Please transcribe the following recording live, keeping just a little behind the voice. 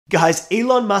Guys,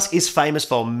 Elon Musk is famous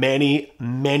for many,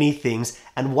 many things,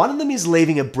 and one of them is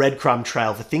leaving a breadcrumb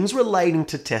trail for things relating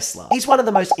to Tesla. He's one of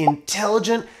the most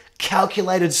intelligent,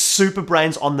 calculated super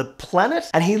brains on the planet,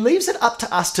 and he leaves it up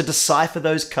to us to decipher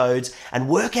those codes and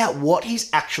work out what he's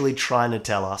actually trying to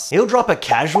tell us. He'll drop a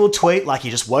casual tweet like he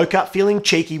just woke up feeling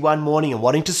cheeky one morning and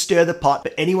wanting to stir the pot,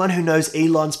 but anyone who knows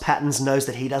Elon's patterns knows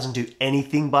that he doesn't do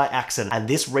anything by accident, and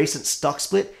this recent stock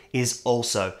split is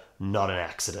also not an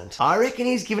accident. I reckon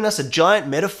he's given us a giant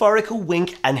metaphorical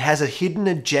wink and has a hidden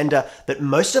agenda that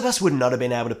most of us would not have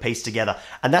been able to piece together.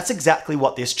 And that's exactly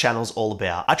what this channel's all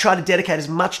about. I try to dedicate as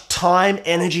much time,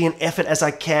 energy, and effort as I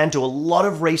can, do a lot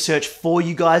of research for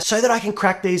you guys so that I can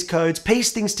crack these codes,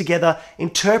 piece things together,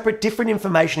 interpret different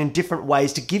information in different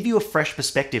ways to give you a fresh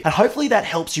perspective. And hopefully that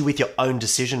helps you with your own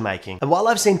decision making. And while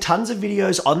I've seen tons of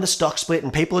videos on the stock split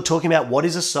and people are talking about what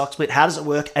is a stock split, how does it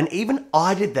work, and even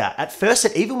I did that. At first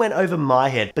it even went over my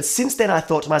head, but since then I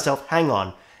thought to myself, hang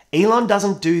on, Elon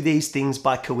doesn't do these things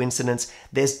by coincidence.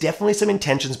 There's definitely some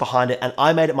intentions behind it, and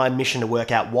I made it my mission to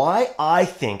work out why I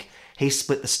think he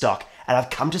split the stock. And I've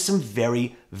come to some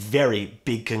very, very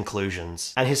big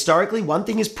conclusions. And historically, one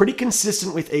thing is pretty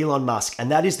consistent with Elon Musk,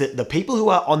 and that is that the people who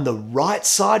are on the right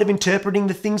side of interpreting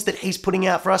the things that he's putting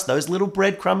out for us, those little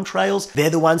breadcrumb trails, they're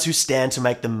the ones who stand to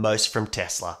make the most from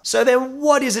Tesla. So then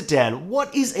what is it, Dan?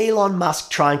 What is Elon Musk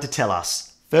trying to tell us?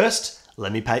 First,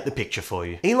 let me paint the picture for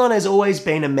you. Elon has always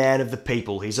been a man of the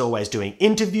people. He's always doing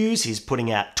interviews, he's putting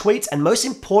out tweets, and most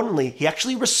importantly, he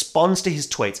actually responds to his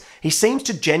tweets. He seems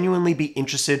to genuinely be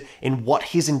interested in what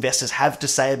his investors have to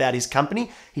say about his company.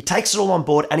 He takes it all on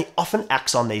board, and he often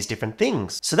acts on these different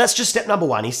things. So that's just step number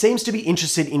one. He seems to be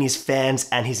interested in his fans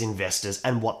and his investors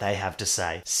and what they have to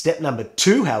say. Step number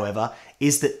two, however,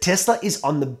 is that Tesla is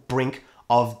on the brink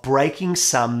of breaking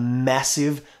some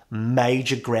massive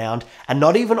major ground, and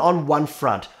not even on one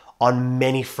front, on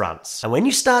many fronts. And when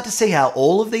you start to see how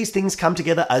all of these things come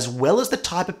together, as well as the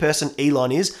type of person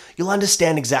Elon is, you'll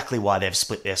understand exactly why they've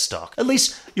split their stock. At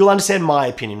least you'll understand my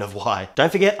opinion of why.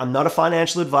 Don't forget, I'm not a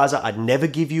financial advisor. I'd never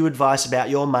give you advice about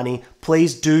your money.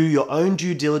 Please do your own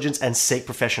due diligence and seek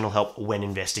professional help when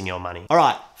investing your money. All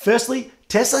right, firstly,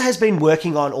 Tesla has been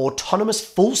working on autonomous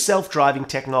full self-driving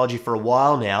technology for a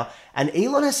while now, and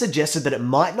Elon has suggested that it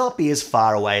might not be as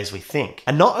far away as we think.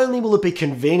 And not only will it be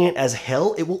convenient as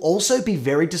hell, it will also be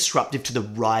very disruptive to the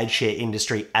rideshare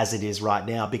industry as it is right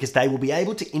now, because they will be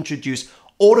able to introduce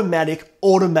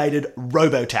automated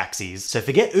robo-taxis. So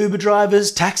forget Uber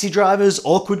drivers, taxi drivers,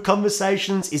 awkward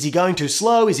conversations. Is he going too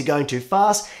slow? Is he going too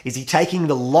fast? Is he taking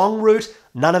the long route?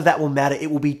 None of that will matter. It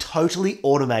will be totally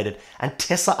automated, and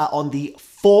Tesla are on the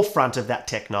forefront of that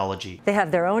technology. They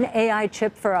have their own AI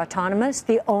chip for autonomous,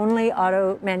 the only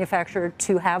auto manufacturer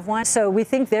to have one. So we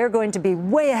think they're going to be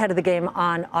way ahead of the game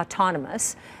on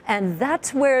autonomous, and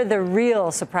that's where the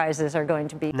real surprises are going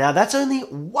to be. Now, that's only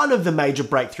one of the major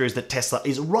breakthroughs that Tesla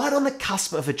is right on the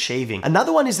cusp of achieving.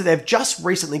 Another one is that they've just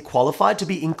recently qualified to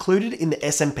be included in the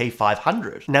S&P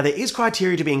 500. Now, there is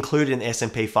criteria to be included in the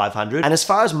S&P 500, and as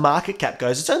far as market cap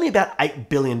goes, it's only about $8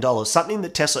 billion, something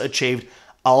that Tesla achieved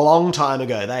a long time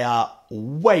ago. They are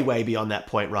way, way beyond that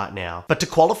point right now. But to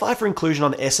qualify for inclusion on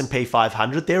the S&P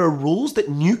 500, there are rules that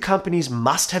new companies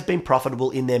must have been profitable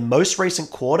in their most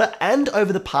recent quarter and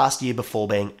over the past year before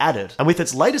being added. And with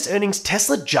its latest earnings,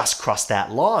 Tesla just crossed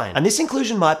that line. And this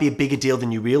inclusion might be a bigger deal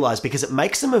than you realize, because it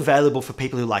makes them available for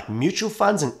people who like mutual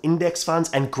funds and index funds,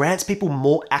 and grants people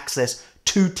more access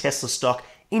to Tesla stock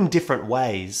in different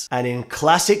ways. And in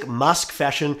classic Musk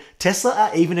fashion, Tesla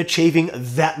are even achieving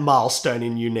that milestone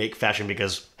in unique fashion,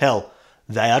 because, hell,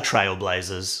 they are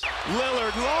trailblazers.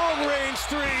 Lillard, long range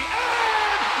three,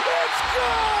 and it's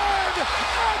good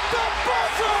at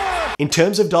the buzzer! In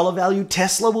terms of dollar value,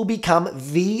 Tesla will become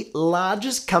the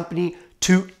largest company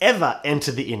to ever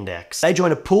enter the index. They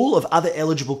join a pool of other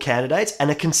eligible candidates and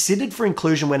are considered for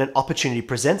inclusion when an opportunity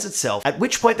presents itself, at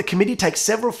which point the committee takes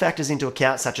several factors into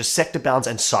account, such as sector balance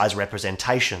and size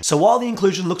representation. So while the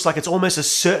inclusion looks like it's almost a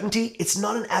certainty, it's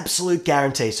not an absolute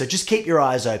guarantee, so just keep your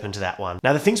eyes open to that one.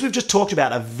 Now, the things we've just talked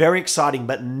about are very exciting,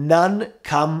 but none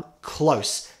come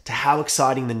close to how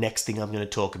exciting the next thing I'm going to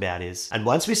talk about is. And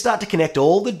once we start to connect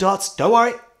all the dots, don't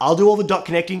worry, I'll do all the dot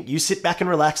connecting. You sit back and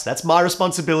relax. That's my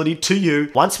responsibility to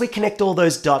you. Once we connect all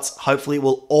those dots, hopefully it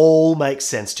will all make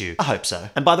sense to you. I hope so.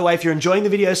 And by the way, if you're enjoying the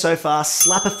video so far,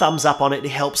 slap a thumbs up on it.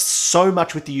 It helps so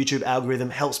much with the YouTube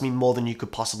algorithm, helps me more than you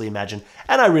could possibly imagine,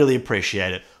 and I really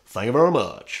appreciate it. Thank you very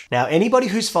much. Now, anybody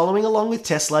who's following along with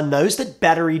Tesla knows that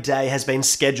Battery Day has been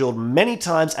scheduled many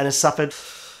times and has suffered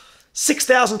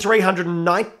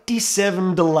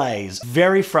 6,397 delays.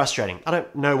 Very frustrating. I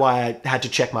don't know why I had to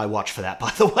check my watch for that,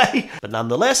 by the way. But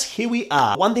nonetheless, here we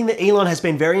are. One thing that Elon has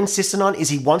been very insistent on is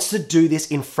he wants to do this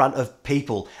in front of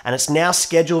people, and it's now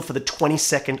scheduled for the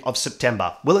 22nd of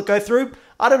September. Will it go through?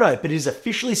 I don't know, but it is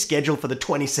officially scheduled for the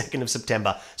 22nd of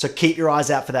September, so keep your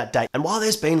eyes out for that date. And while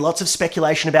there's been lots of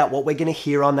speculation about what we're going to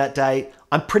hear on that day,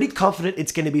 I'm pretty confident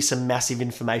it's going to be some massive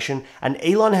information, and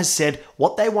Elon has said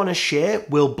what they want to share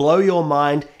will blow your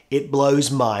mind. It blows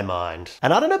my mind.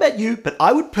 And I don't know about you, but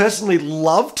I would personally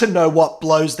love to know what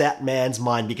blows that man's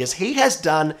mind, because he has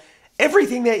done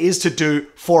everything there is to do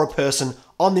for a person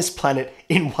on this planet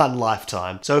in one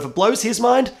lifetime. So if it blows his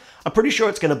mind, I'm pretty sure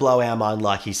it's going to blow our mind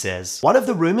like he says. One of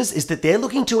the rumors is that they're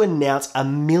looking to announce a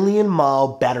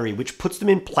 1,000,000-mile battery, which puts them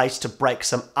in place to break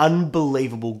some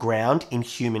unbelievable ground in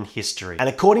human history. And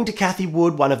according to Cathie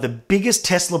Wood, one of the biggest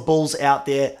Tesla bulls out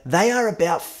there, they are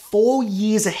about 4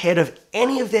 years ahead of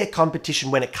any of their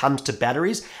competition when it comes to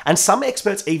batteries. And some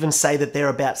experts even say that they're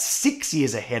about 6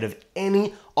 years ahead of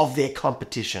any of their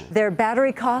competition. Their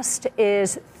battery cost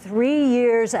is 3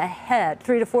 years ahead,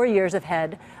 3 to 4 years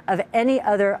ahead of any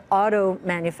other auto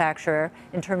manufacturer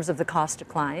in terms of the cost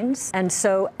declines. And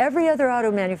so every other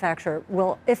auto manufacturer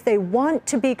will, if they want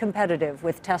to be competitive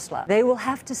with Tesla, they will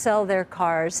have to sell their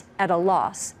cars at a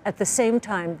loss at the same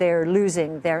time they're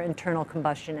losing their internal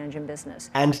combustion engine business.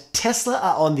 And Tesla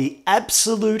are on the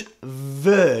absolute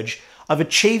verge of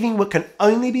achieving what can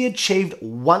only be achieved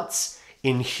once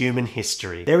in human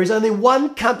history. There is only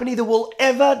one company that will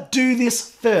ever do this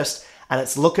first, and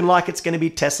it's looking like it's going to be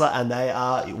Tesla, and they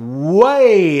are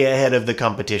way ahead of the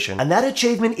competition. And that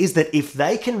achievement is that if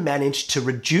they can manage to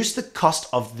reduce the cost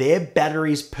of their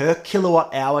batteries per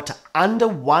kilowatt hour to under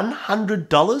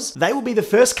 $100, they will be the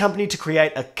first company to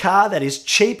create a car that is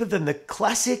cheaper than the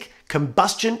classic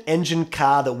combustion engine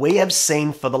car that we have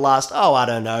seen for the last,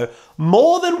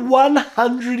 more than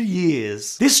 100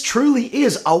 years. This truly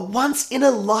is a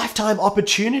once-in-a-lifetime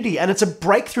opportunity, and it's a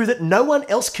breakthrough that no one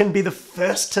else can be the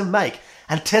first to make.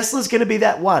 And Tesla's going to be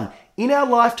that one in our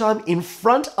lifetime in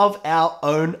front of our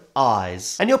own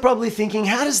eyes. And you're probably thinking,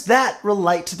 how does that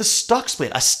relate to the stock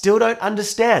split? I still don't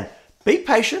understand. Be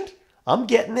patient. I'm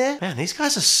getting there. Man, these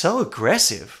guys are so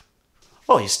aggressive.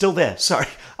 Oh, you're still there. Sorry,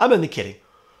 I'm only kidding.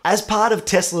 As part of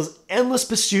Tesla's endless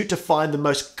pursuit to find the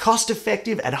most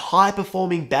cost-effective and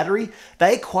high-performing battery,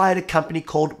 they acquired a company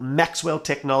called Maxwell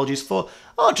Technologies for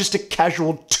just a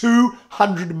casual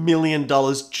 $200 million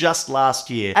just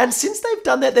last year. And since they've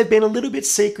done that, they've been a little bit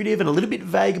secretive and a little bit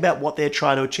vague about what they're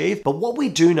trying to achieve. But what we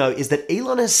do know is that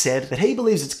Elon has said that he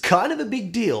believes it's kind of a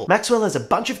big deal. Maxwell has a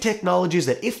bunch of technologies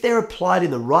that if they're applied in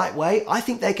the right way, I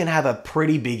think they can have a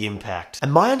pretty big impact.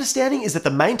 And my understanding is that the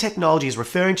main technology he's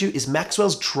referring to is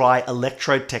Maxwell's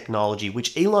tri-electrode technology,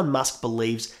 which Elon Musk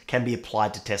believes can be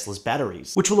applied to Tesla's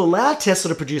batteries, which will allow Tesla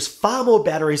to produce far more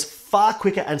batteries far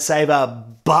quicker and save a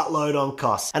buttload on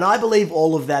costs. And I believe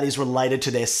all of that is related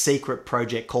to their secret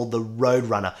project called the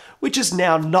Roadrunner, which is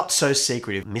now not so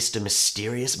secretive. Mr.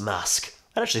 Mysterious Musk.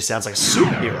 That actually sounds like a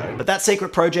superhero. But that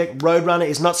secret project, Roadrunner,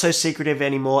 is not so secretive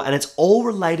anymore, and it's all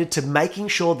related to making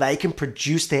sure they can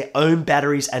produce their own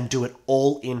batteries and do it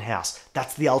all in-house.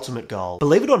 That's the ultimate goal.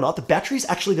 Believe it or not, the battery is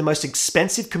actually the most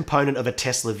expensive component of a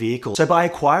Tesla vehicle. So by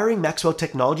acquiring Maxwell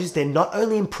Technologies, they're not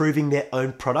only improving their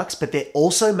own products, but they're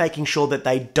also making sure that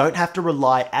they don't have to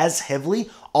rely as heavily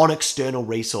on external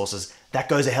resources. That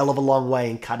goes a hell of a long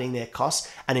way in cutting their costs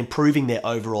and improving their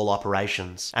overall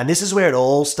operations. And this is where it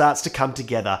all starts to come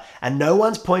together. And no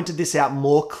one's pointed this out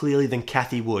more clearly than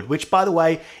Cathie Wood, which, by the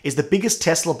way, is the biggest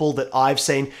Tesla bull that I've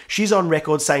seen. She's on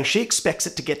record saying she expects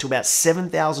it to get to about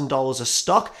 $7,000 a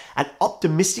stock, and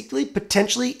optimistically,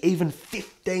 potentially even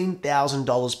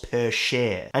 $15,000 per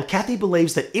share. And Cathie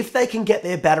believes that if they can get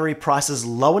their battery prices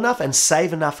low enough and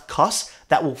save enough costs,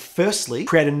 that will firstly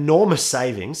create enormous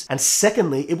savings, and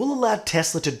secondly, it will allow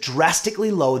Tesla to drastically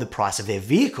lower the price of their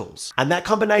vehicles. And that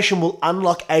combination will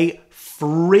unlock a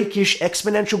freakish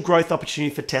exponential growth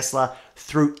opportunity for Tesla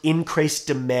through increased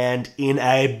demand in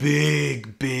a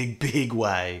big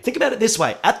way. Think about it this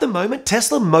way. At the moment,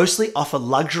 Tesla mostly offer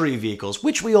luxury vehicles,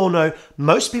 which we all know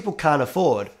most people can't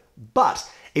afford. But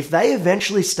if they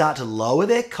eventually start to lower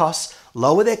their cost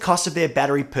of their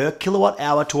battery per kilowatt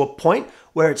hour to a point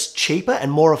where it's cheaper and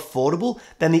more affordable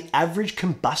than the average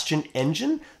combustion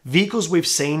engine vehicles we've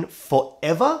seen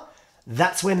forever,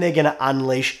 that's when they're going to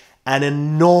unleash an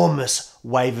enormous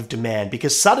wave of demand,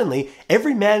 because suddenly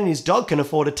every man and his dog can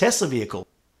afford a Tesla vehicle.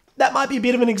 That might be a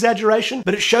bit of an exaggeration,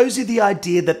 but it shows you the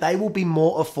idea that they will be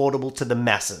more affordable to the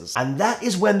masses. And that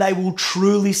is when they will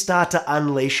truly start to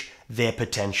unleash their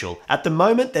potential. At the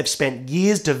moment, they've spent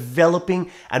years developing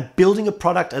and building a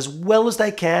product as well as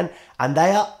they can, and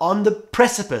they are on the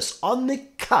precipice, on the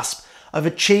cusp of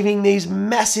achieving these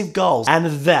massive goals. And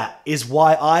that is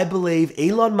why I believe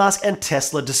Elon Musk and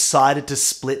Tesla decided to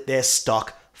split their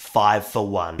stock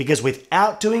 5-for-1. Because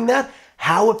without doing that,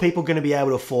 how are people going to be able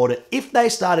to afford it if they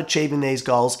start achieving these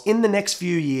goals in the next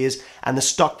few years and the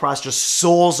stock price just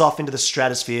soars off into the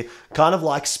stratosphere, kind of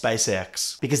like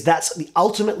SpaceX? Because that's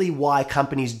ultimately why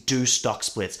companies do stock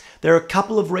splits. There are a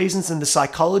couple of reasons, and the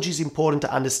psychology is important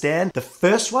to understand. The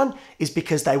first one is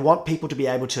because they want people to be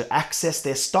able to access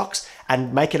their stocks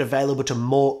and make it available to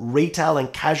more retail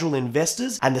and casual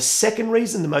investors. And the second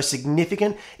reason, the most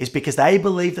significant, is because they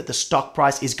believe that the stock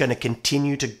price is going to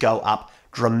continue to go up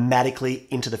dramatically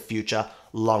into the future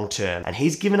long term. And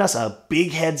he's given us a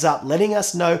big heads up, letting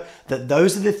us know that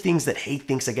those are the things that he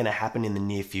thinks are going to happen in the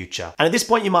near future. And at this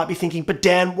point you might be thinking, but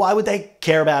Dan, why would they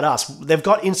care about us? They've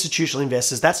got institutional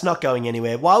investors, that's not going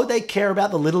anywhere. Why would they care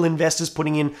about the little investors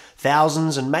putting in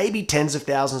thousands and maybe tens of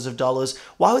thousands of dollars?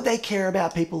 Why would they care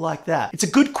about people like that? It's a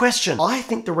good question. I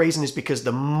think the reason is because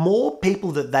the more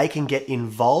people that they can get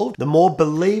involved, the more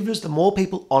believers, the more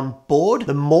people on board,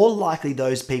 the more likely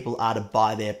those people are to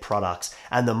buy their products.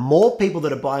 And the more people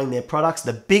that are buying their products,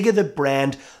 the bigger the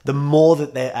brand, the more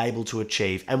that they're able to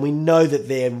achieve. And we know that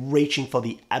they're reaching for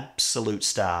the absolute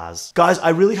stars. Guys, I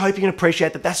really hope you can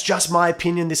appreciate that that's just my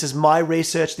opinion. This is my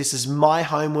research. This is my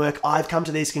homework. I've come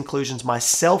to these conclusions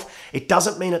myself. It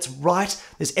doesn't mean it's right.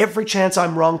 There's every chance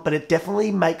I'm wrong, but it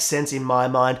definitely makes sense in my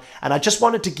mind. And I just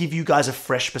wanted to give you guys a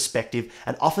fresh perspective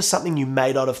and offer something you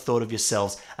may not have thought of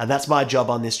yourselves. And that's my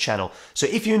job on this channel. So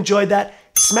if you enjoyed that,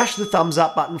 smash the thumbs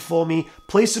up button for me.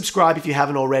 Please subscribe if you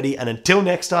haven't already. And until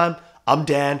next time, I'm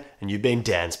Dan, and you've been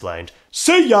Dansplained.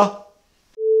 See ya!